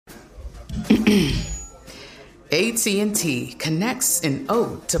AT&T connects an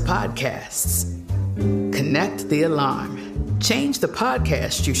ode to podcasts. Connect the alarm. Change the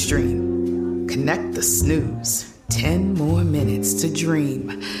podcast you stream. Connect the snooze. 10 more minutes to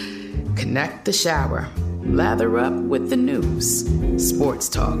dream. Connect the shower. Lather up with the news. Sports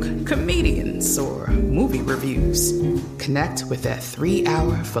talk, comedians, or movie reviews. Connect with that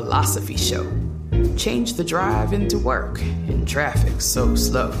 3-hour philosophy show. Change the drive into work in traffic so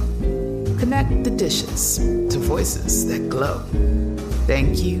slow. Connect the dishes to voices that glow.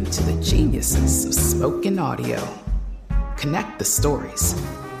 Thank you to the geniuses of spoken audio. Connect the stories.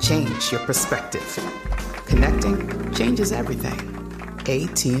 Change your perspective. Connecting changes everything.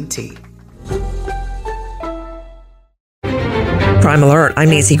 AT&T. Crime Alert, I'm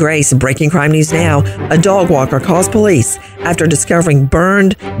Nancy Grace. Breaking crime news now. A dog walker calls police after discovering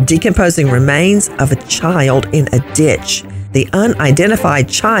burned, decomposing remains of a child in a ditch. The unidentified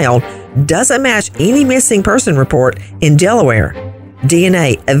child doesn't match any missing person report in Delaware.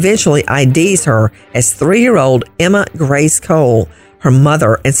 DNA eventually IDs her as 3-year-old Emma Grace Cole. Her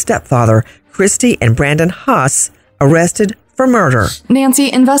mother and stepfather, Christy and Brandon Haas, arrested for murder.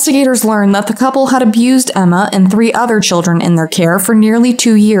 Nancy, investigators learned that the couple had abused Emma and 3 other children in their care for nearly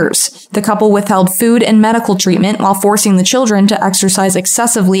 2 years. The couple withheld food and medical treatment while forcing the children to exercise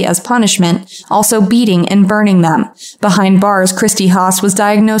excessively as punishment, also beating and burning them. Behind bars, Christy Haas was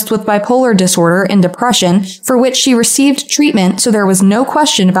diagnosed with bipolar disorder and depression, for which she received treatment, so there was no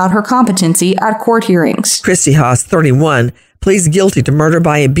question about her competency at court hearings. Christy Haas, 31, pleads guilty to murder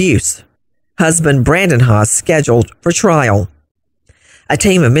by abuse. Husband Brandon Haas scheduled for trial. A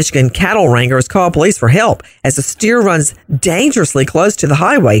team of Michigan cattle wranglers called police for help as a steer runs dangerously close to the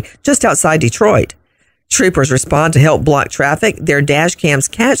highway just outside Detroit. Troopers respond to help block traffic. Their dash cams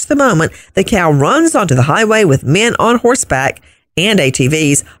catch the moment the cow runs onto the highway with men on horseback and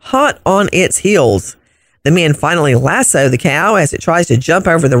ATVs hot on its heels. The men finally lasso the cow as it tries to jump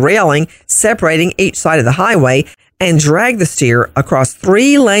over the railing separating each side of the highway and drag the steer across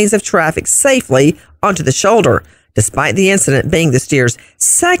 3 lanes of traffic safely onto the shoulder. Despite the incident being the steer's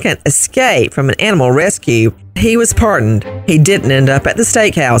second escape from an animal rescue, he was pardoned. He didn't end up at the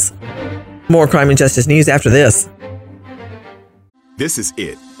steakhouse. More crime and justice news after this. This is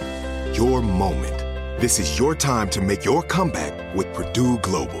it. Your moment. This is your time to make your comeback with Purdue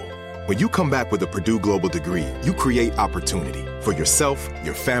Global. When you come back with a Purdue Global degree, you create opportunity for yourself,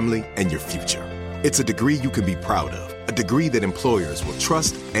 your family, and your future. It's a degree you can be proud of, a degree that employers will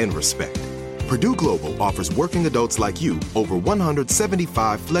trust and respect. Purdue Global offers working adults like you over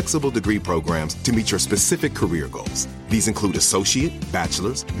 175 flexible degree programs to meet your specific career goals. These include associate,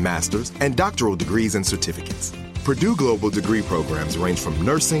 bachelor's, master's, and doctoral degrees and certificates. Purdue Global degree programs range from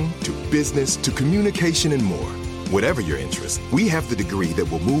nursing to business to communication and more. Whatever your interest, we have the degree that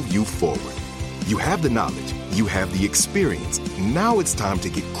will move you forward. You have the knowledge, you have the experience. Now it's time to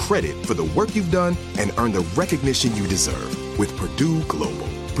get credit for the work you've done and earn the recognition you deserve with Purdue Global,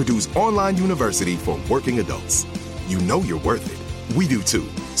 Purdue's online university for working adults. You know you're worth it. We do too.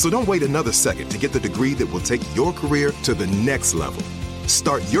 So don't wait another second to get the degree that will take your career to the next level.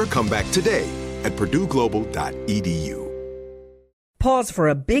 Start your comeback today at purdueglobal.edu. Pause for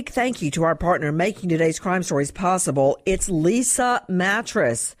a big thank you to our partner making today's crime stories possible. It's Leesa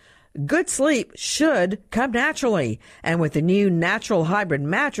Mattress. Good sleep should come naturally. And with the new natural hybrid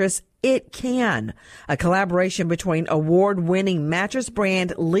mattress, it can. A collaboration between award-winning mattress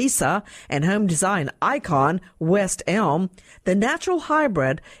brand Leesa and home design icon West Elm, the natural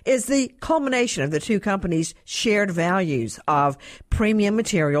hybrid is the culmination of the two companies' shared values of premium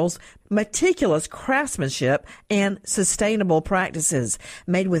materials, meticulous craftsmanship, and sustainable practices.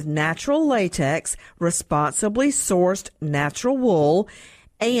 Made with natural latex, responsibly sourced natural wool,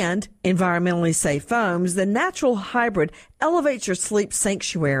 and environmentally safe foams, the natural hybrid elevates your sleep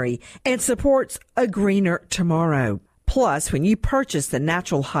sanctuary and supports a greener tomorrow. Plus, when you purchase the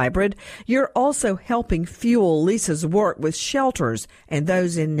natural hybrid, you're also helping fuel Leesa's work with shelters and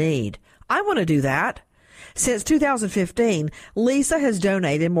those in need. I want to do that. Since 2015, Leesa has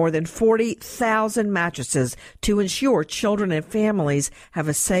donated more than 40,000 mattresses to ensure children and families have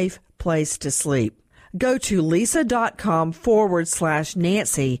a safe place to sleep. Go to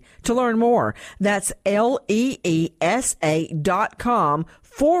leesa.com/Nancy to learn more. That's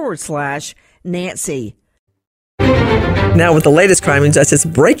LEESA.com/Nancy. Now with the latest crime and justice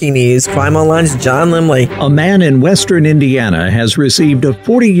breaking news, Crime Online's John Limley. A man in western Indiana has received a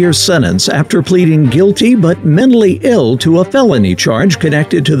 40-year sentence after pleading guilty but mentally ill to a felony charge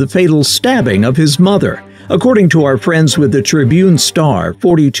connected to the fatal stabbing of his mother. According to our friends with the Tribune-Star,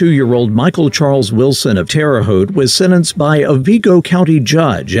 42-year-old Michael Charles Wilson of Terre Haute was sentenced by a Vigo County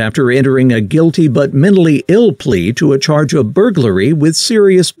judge after entering a guilty but mentally ill plea to a charge of burglary with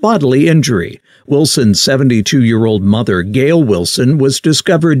serious bodily injury. Wilson's 72-year-old mother, Gail Wilson, was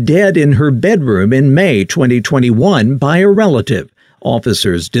discovered dead in her bedroom in May 2021 by a relative.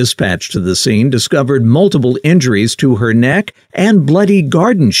 Officers dispatched to the scene discovered multiple injuries to her neck and bloody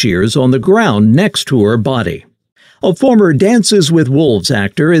garden shears on the ground next to her body. A former Dances with Wolves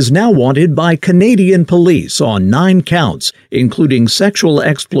actor is now wanted by Canadian police on 9 counts, including sexual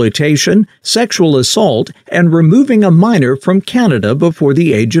exploitation, sexual assault, and removing a minor from Canada before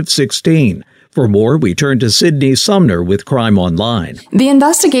the age of 16. For more, we turn to Sydney Sumner with Crime Online. The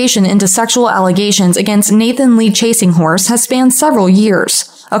investigation into sexual allegations against Nathan Lee Chasinghorse has spanned several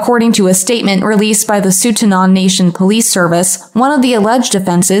years. According to a statement released by the Sootanon Nation Police Service, one of the alleged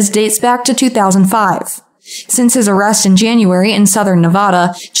offenses dates back to 2005. Since his arrest in January in southern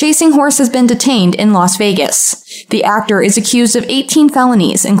Nevada, Chasinghorse has been detained in Las Vegas. The actor is accused of 18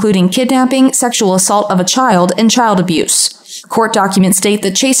 felonies, including kidnapping, sexual assault of a child, and child abuse. Court documents state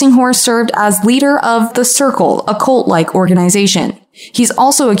that Chasinghorse served as leader of The Circle, a cult-like organization. He's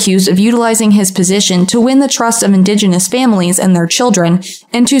also accused of utilizing his position to win the trust of indigenous families and their children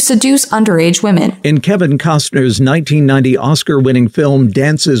and to seduce underage women. In Kevin Costner's 1990 Oscar-winning film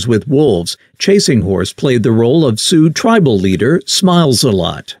Dances with Wolves, Chasinghorse played the role of Sioux tribal leader Smiles a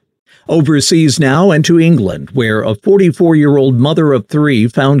Lot. Overseas now and to England, where a 44-year-old mother of 3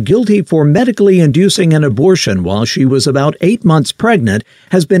 found guilty for medically inducing an abortion while she was about 8 months pregnant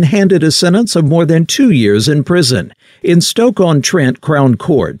has been handed a sentence of more than 2 years in prison. In Stoke-on-Trent Crown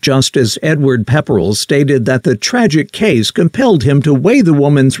Court, Justice Edward Pepperell stated that the tragic case compelled him to weigh the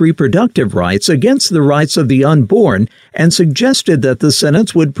woman's reproductive rights against the rights of the unborn and suggested that the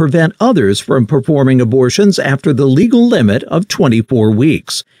sentence would prevent others from performing abortions after the legal limit of 24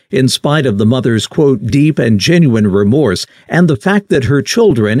 weeks. In spite of the mother's, quote, deep and genuine remorse and the fact that her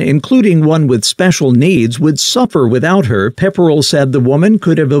children, including one with special needs, would suffer without her, Pepperell said the woman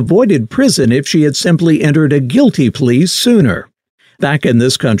could have avoided prison if she had simply entered a guilty plea sooner. Back in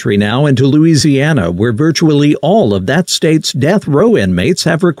this country now into Louisiana, where virtually all of that state's death row inmates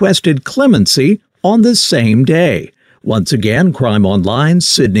have requested clemency on the same day. Once again, Crime Online's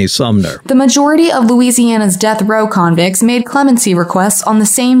Sydney Sumner. The majority of Louisiana's death row convicts made clemency requests on the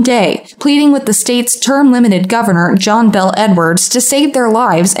same day, pleading with the state's term-limited governor, John Bel Edwards, to save their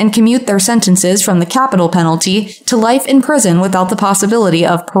lives and commute their sentences from the capital penalty to life in prison without the possibility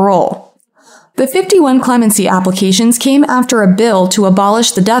of parole. The 51 clemency applications came after a bill to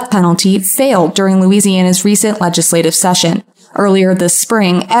abolish the death penalty failed during Louisiana's recent legislative session. Earlier this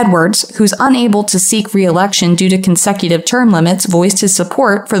spring, Edwards, who's unable to seek re-election due to consecutive term limits, voiced his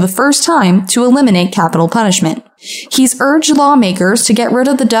support for the first time to eliminate capital punishment. He's urged lawmakers to get rid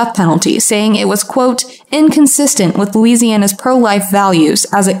of the death penalty, saying it was, quote, inconsistent with Louisiana's pro-life values,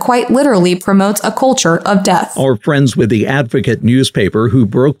 as it quite literally promotes a culture of death. Our friends with the Advocate newspaper who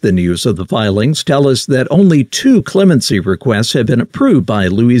broke the news of the filings tell us that only 2 clemency requests have been approved by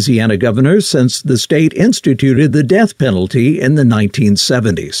Louisiana governors since the state instituted the death penalty in the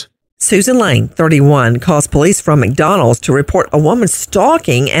 1970s. Susan Lane, 31, calls police from McDonald's to report a woman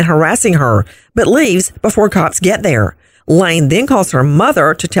stalking and harassing her, but leaves before cops get there. Lane then calls her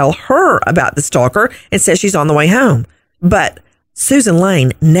mother to tell her about the stalker and says she's on the way home. But Susan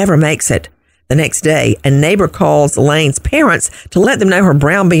Lane never makes it. The next day, a neighbor calls Lane's parents to let them know her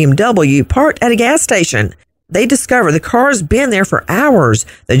brown BMW parked at a gas station. They discover the car's been there for hours,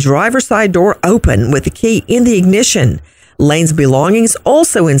 the driver's side door open with the key in the ignition. Lane's belongings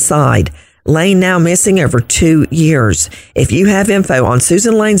also inside. Lane now missing over 2 years. If you have info on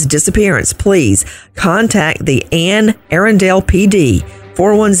Susan Lane's disappearance, please contact the Anne Arundel PD,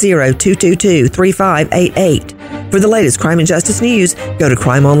 410-222-3588. For the latest crime and justice news, go to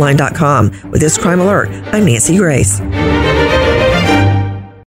crimeonline.com. With this crime alert, I'm Nancy Grace.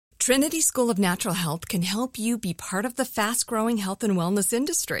 Trinity School of Natural Health can help you be part of the fast-growing health and wellness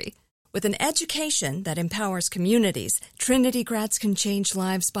industry. With an education that empowers communities, Trinity grads can change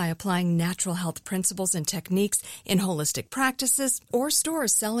lives by applying natural health principles and techniques in holistic practices or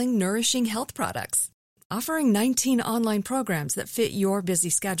stores selling nourishing health products. Offering 19 online programs that fit your busy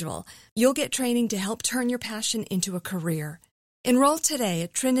schedule, you'll get training to help turn your passion into a career. Enroll today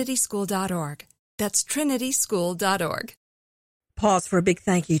at trinityschool.org. That's trinityschool.org. Pause for a big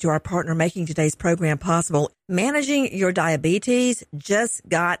thank you to our partner making today's program possible. Managing your diabetes just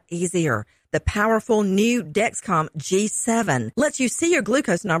got easier. The powerful new Dexcom G7 lets you see your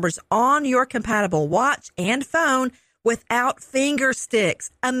glucose numbers on your compatible watch and phone without finger sticks.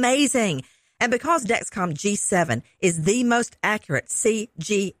 Amazing. And because Dexcom G7 is the most accurate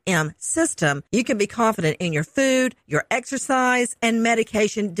CGM system, you can be confident in your food, your exercise, and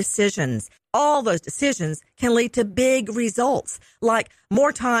medication decisions. All those decisions can lead to big results, like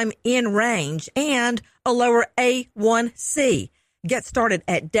more time in range and a lower A1C. Get started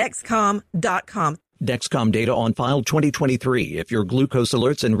at Dexcom.com. Dexcom data on file 2023. If your glucose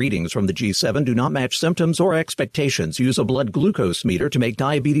alerts and readings from the G7 do not match symptoms or expectations, use a blood glucose meter to make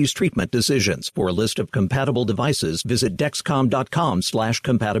diabetes treatment decisions. For a list of compatible devices, visit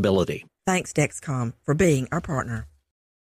Dexcom.com/compatibility. Thanks, Dexcom, for being our partner.